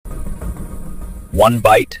One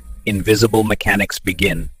bite, invisible mechanics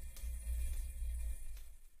begin.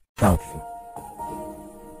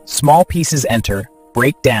 Small pieces enter,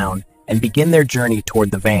 break down, and begin their journey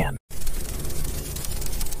toward the van.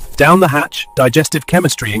 Down the hatch, digestive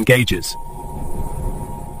chemistry engages.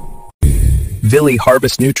 Villi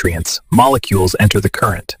harvest nutrients, molecules enter the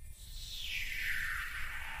current.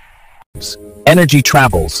 Energy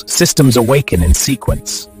travels, systems awaken in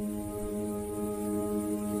sequence.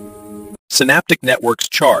 Synaptic networks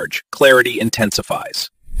charge, clarity intensifies.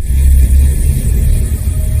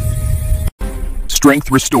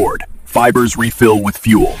 Strength restored, fibers refill with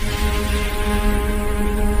fuel.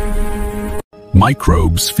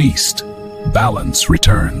 Microbes feast, balance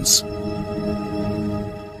returns.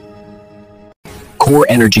 Core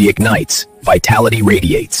energy ignites, vitality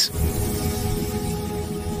radiates.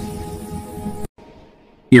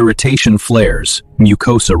 Irritation flares,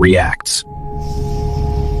 mucosa reacts.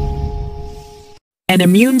 An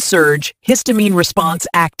immune surge, histamine response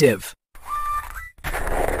active.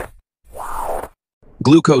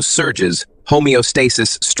 Glucose surges,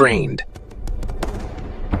 homeostasis strained.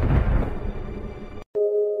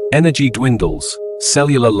 Energy dwindles,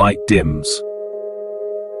 cellular light dims.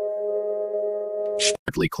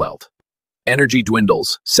 Sharply clelt. Energy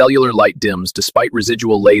dwindles, cellular light dims despite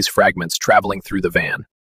residual laze fragments traveling through the van.